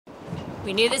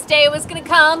We knew this day was gonna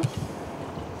come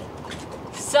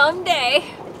someday,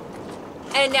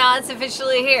 and now it's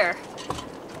officially here.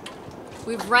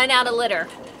 We've run out of litter.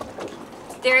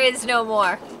 There is no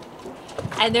more.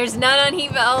 And there's none on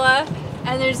Hiva,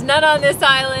 and there's none on this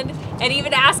island, and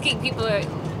even asking people,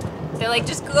 they're like,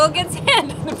 just go get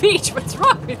sand on the beach. What's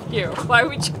wrong with you? Why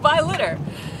would you buy litter?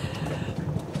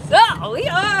 So we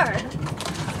are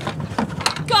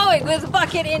going with a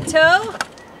bucket in tow.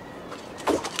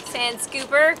 Sand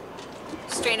scooper.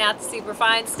 Straighten out the super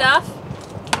fine stuff.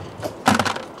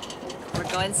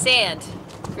 We're going sand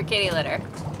for kitty litter.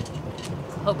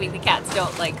 Hoping the cats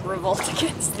don't like revolt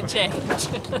against the change.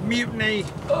 Mutiny.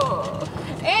 Oh.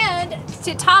 And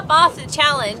to top off the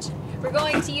challenge, we're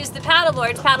going to use the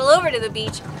paddleboard to paddle over to the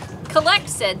beach, collect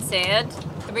said sand,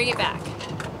 and bring it back.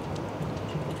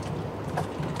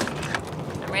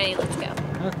 I'm ready, let's go.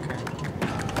 Okay.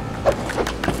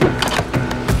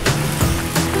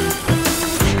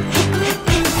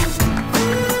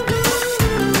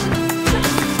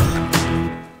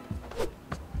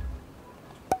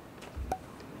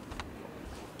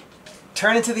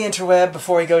 Turn into the interweb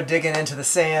before we go digging into the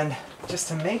sand, just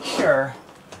to make sure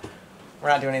we're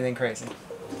not doing anything crazy.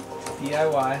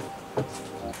 DIY.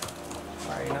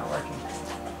 Why are you not working?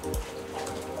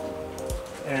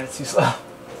 Internet's too slow.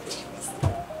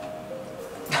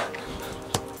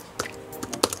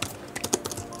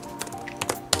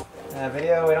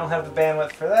 Video, we don't have the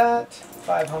bandwidth for that.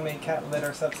 5 homemade cat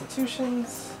litter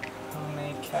substitutions.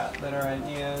 Homemade cat litter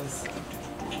ideas.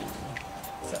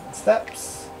 7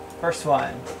 steps. First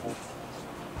one.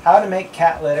 How to make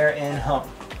cat litter in home.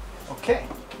 Okay.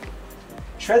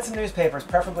 Shred some newspapers,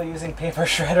 preferably using paper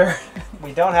shredder.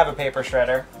 We don't have a paper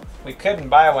shredder. We couldn't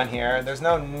buy one here. There's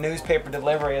no newspaper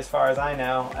delivery as far as I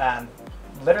know. And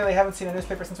literally haven't seen a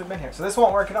newspaper since we've been here. So this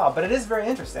won't work at all, but it is very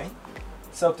interesting.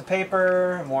 Soak the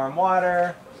paper, warm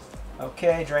water.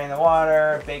 Okay, drain the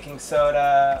water, baking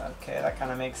soda. Okay, that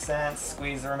kind of makes sense.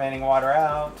 Squeeze the remaining water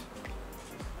out.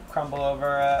 Crumble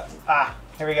over,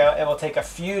 here we go. It will take a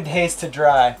few days to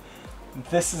dry.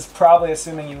 This is probably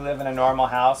assuming you live in a normal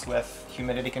house with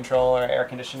humidity control or air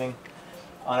conditioning.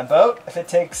 On a boat, if it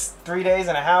takes 3 days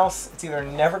in a house, it's either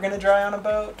never going to dry on a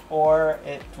boat or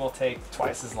it will take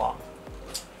twice as long.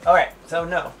 Alright, so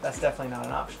no, that's definitely not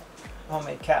an option.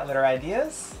 Homemade cat litter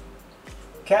ideas.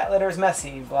 Cat litter is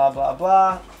messy, blah blah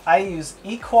blah. I use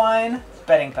equine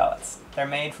bedding pellets. They're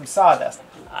made from sawdust.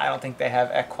 I don't think they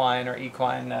have equine or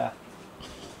equine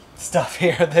stuff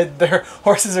here. Their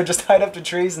horses are just tied up to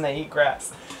trees and they eat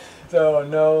grass. So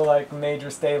no like major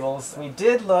stables. We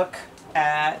did look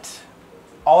at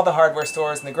all the hardware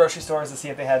stores and the grocery stores to see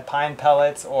if they had pine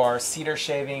pellets or cedar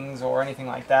shavings or anything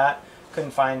like that.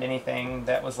 Couldn't find anything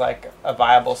that was like a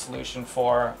viable solution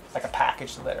for like a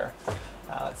packaged litter.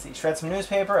 Let's see, shred some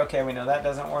newspaper. Okay, we know that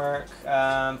doesn't work.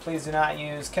 Please do not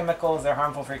use chemicals. They're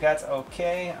harmful for your cats.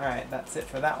 Okay, all right, that's it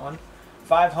for that one.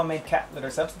 5 homemade cat litter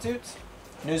substitutes.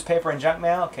 Newspaper and junk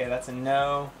mail. Okay, that's a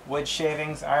no. Wood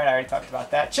shavings. All right, I already talked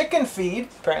about that. Chicken feed.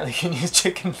 Apparently you can use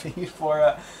chicken feed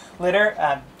for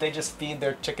litter. They just feed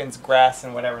their chickens grass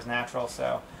and whatever's natural,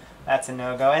 so that's a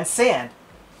no-go. And sand.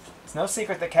 It's no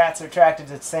secret that cats are attracted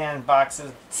to sand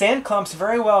boxes. Sand clumps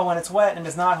very well when it's wet and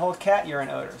does not hold cat urine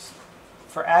odors.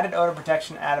 For added odor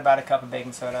protection, add about a cup of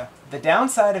baking soda. The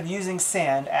downside of using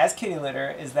sand as kitty litter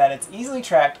is that it's easily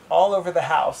tracked all over the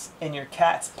house in your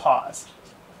cat's paws.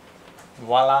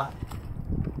 Voila.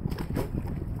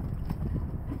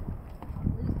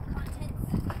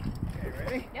 Okay,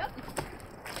 ready? Yep.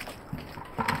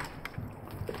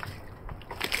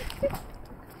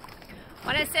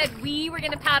 When I said we were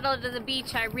going to paddle to the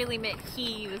beach, I really meant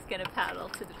he was going to paddle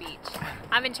to the beach.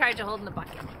 I'm in charge of holding the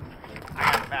bucket.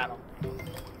 I got to paddle.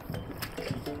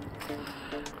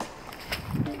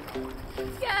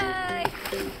 Yay!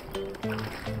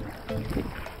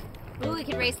 Ooh, we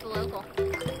could race the local.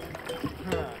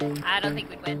 I don't think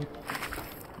we'd win.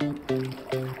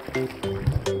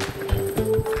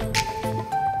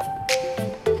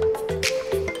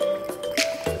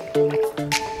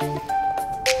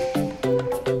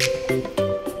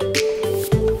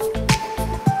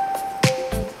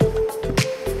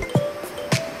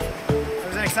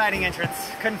 Exciting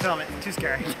entrance. Couldn't film it. Too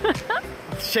scary.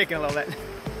 It's shaking a little bit.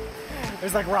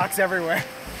 There's like rocks everywhere.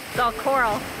 It's all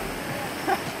coral.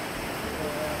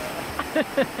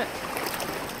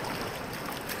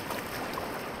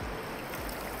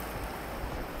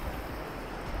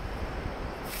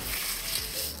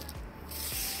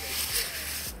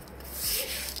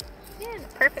 Yeah, the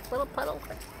perfect little puddle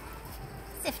for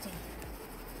sifting.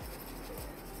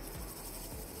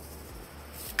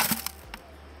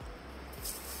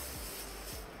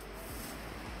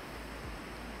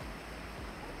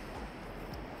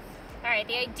 Alright,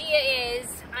 the idea is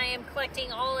I am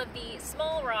collecting all of the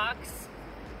small rocks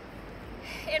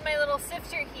in my little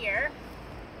sifter here,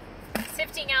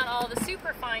 sifting out all the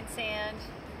super fine sand,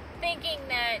 thinking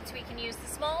that we can use the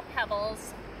small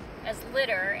pebbles as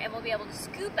litter and we'll be able to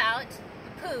scoop out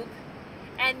the poop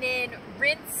and then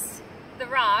rinse the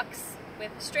rocks with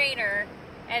a strainer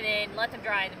and then let them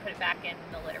dry and then put it back in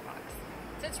the litter box.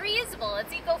 So it's reusable,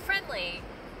 it's eco-friendly.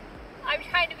 I'm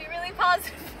trying to be really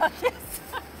positive about this.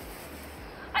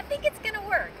 I think it's gonna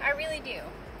work, I really do.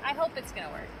 I hope it's gonna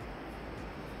work.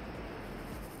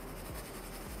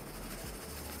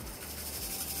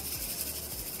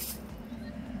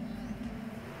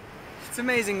 It's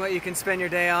amazing what you can spend your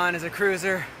day on as a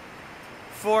cruiser.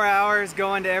 4 hours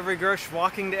going to every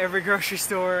walking to every grocery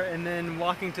store, and then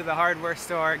walking to the hardware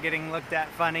store, getting looked at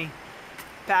funny,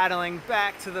 paddling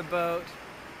back to the boat,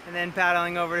 and then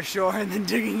paddling over to shore, and then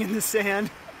digging in the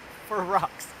sand for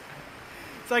rocks.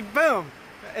 It's like boom!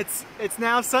 It's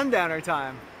now sundowner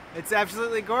time. It's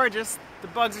absolutely gorgeous. The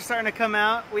bugs are starting to come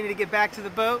out. We need to get back to the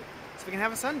boat so we can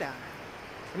have a sundowner.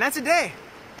 And that's a day.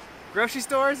 Grocery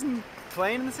stores and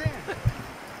playing in the sand.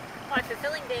 My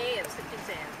fulfilling day of sifting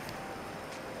sand.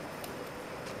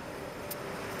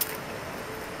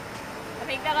 I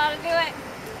think that ought to do it.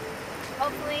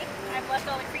 Hopefully, I've left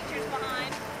all the creatures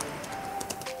behind.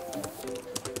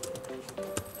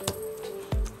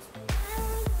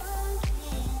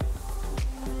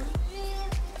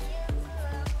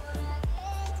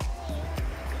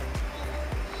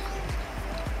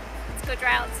 Let's go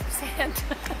dry out some sand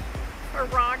or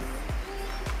rocks.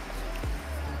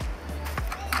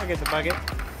 I'll get the bucket.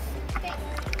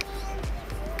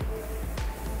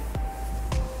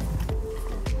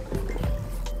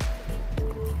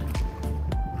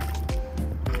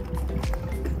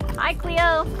 Hi,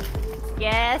 Cleo.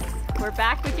 Yes, we're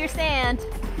back with your sand.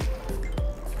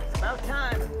 It's about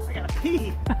time. I gotta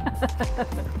pee.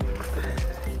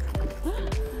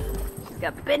 She's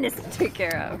got business to take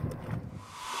care of.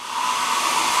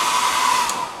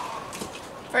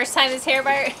 First time this hair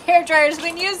dryer's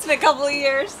been used in a couple of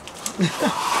years.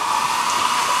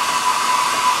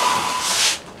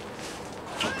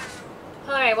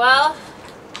 Alright, well,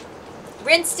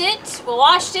 rinsed it,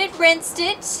 washed it, rinsed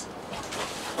it,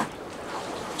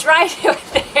 dried it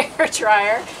with the hair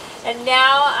dryer, and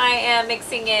now I am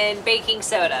mixing in baking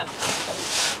soda.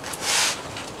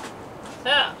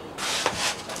 So.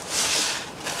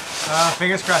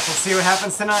 Fingers crossed, we'll see what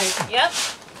happens tonight. Yep.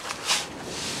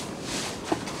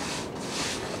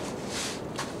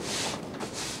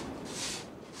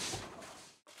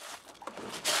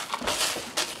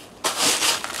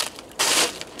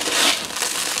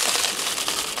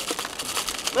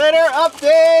 Litter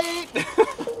update!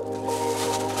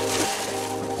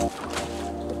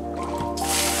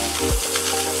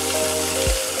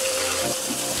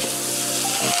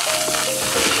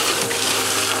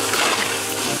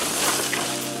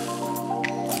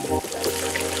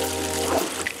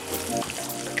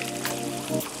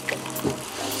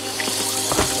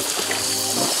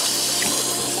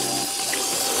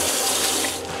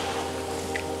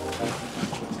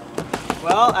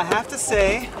 Well, I have to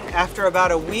say, after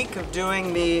about a week of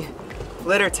doing the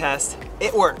litter test,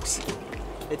 it works.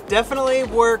 It definitely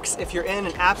works if you're in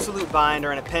an absolute bind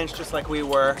or in a pinch just like we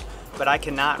were, but I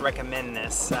cannot recommend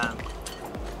this.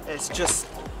 It's just,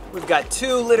 we've got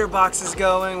 2 litter boxes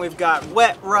going, we've got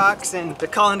wet rocks and the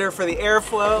colander for the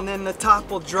airflow, and then the top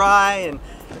will dry, and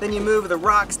then you move the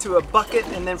rocks to a bucket,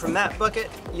 and then from that bucket,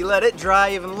 you let it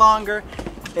dry even longer,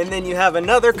 and then you have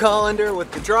another colander with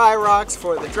the dry rocks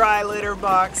for the dry litter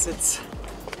box.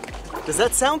 Does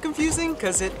that sound confusing?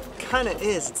 Because it kind of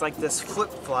is. It's like this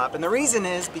flip-flop. And the reason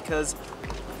is because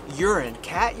urine,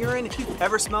 cat urine, if you've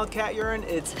ever smelled cat urine,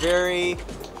 it's very...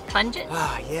 Pungent?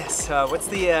 Ah, yes. What's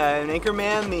the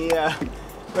Anchorman?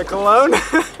 The cologne?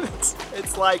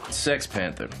 it's like... Sex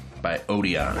Panther by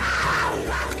Odeon.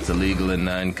 It's illegal in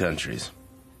 9 countries.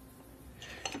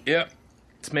 Yep.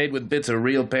 It's made with bits of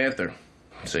real panther.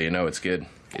 So you know it's good.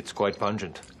 It's quite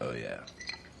pungent. Oh, yeah.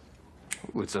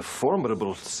 Ooh, it's a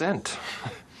formidable scent.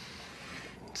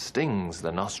 It stings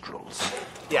the nostrils.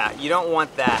 Yeah, you don't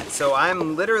want that. So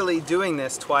I'm literally doing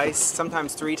this twice,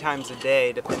 sometimes 3 times a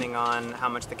day, depending on how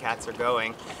much the cats are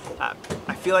going.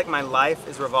 I feel like my life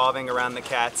is revolving around the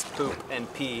cats poop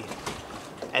and pee.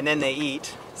 And then they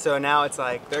eat. So now it's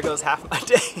like, there goes half my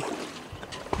day.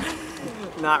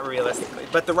 Not realistically.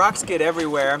 But the rocks get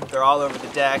everywhere. They're all over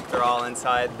the deck. They're all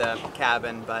inside the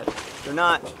cabin. But they're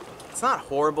not, it's not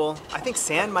horrible. I think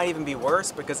sand might even be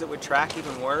worse because it would track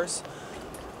even worse.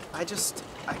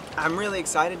 I'm really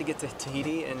excited to get to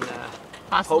Tahiti and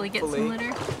possibly hopefully get some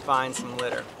litter. find some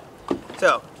litter.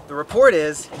 So, The report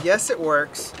is, yes, it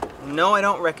works. No, I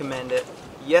don't recommend it.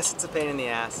 Yes, it's a pain in the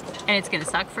ass. And it's gonna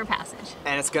suck for passage.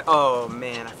 And it's gonna, oh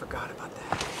man, I forgot about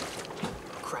that.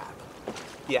 Crap.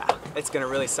 Yeah, it's gonna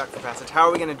really suck for passage. How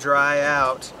are we gonna dry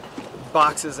out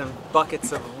boxes and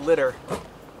buckets of litter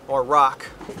or rock?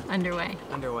 Underway.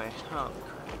 Oh,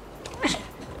 crap.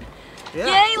 Yeah.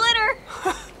 Yay,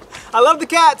 litter! I love the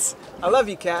cats. I love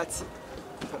you, cats.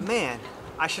 But man,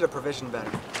 I should have provisioned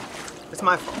better. It's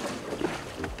my fault.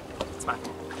 It's my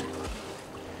fault.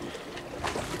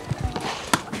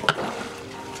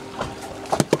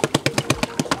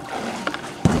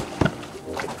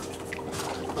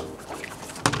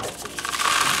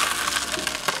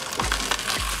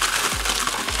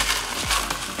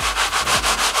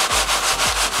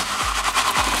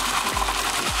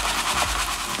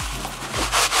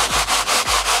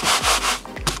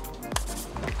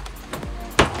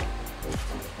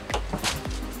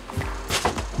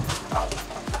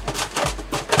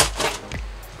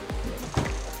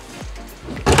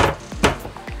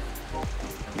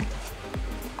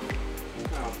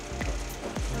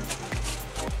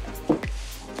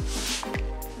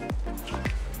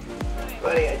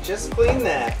 Buddy, I just cleaned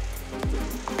that.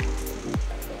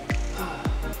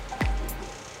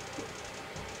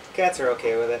 Cats are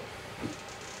okay with it.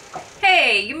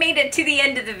 Hey, you made it to the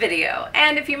end of the video.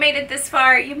 And if you made it this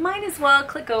far, you might as well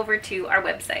click over to our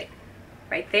website.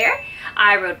 Right there,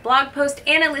 I wrote a blog post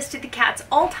and I listed the cat's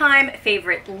all-time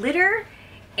favorite litter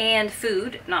and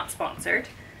food, not sponsored.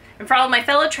 And for all of my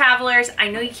fellow travelers, I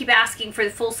know you keep asking for the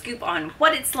full scoop on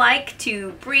what it's like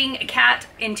to bring a cat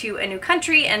into a new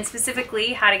country and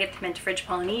specifically how to get them into frigid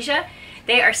Polynesia.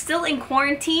 They are still in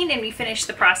quarantine and we finish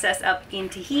the process up in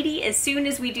Tahiti. As soon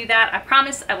as we do that, I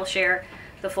promise I will share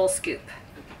the full scoop.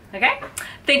 Okay?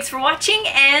 Thanks for watching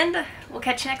and we'll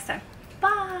catch you next time.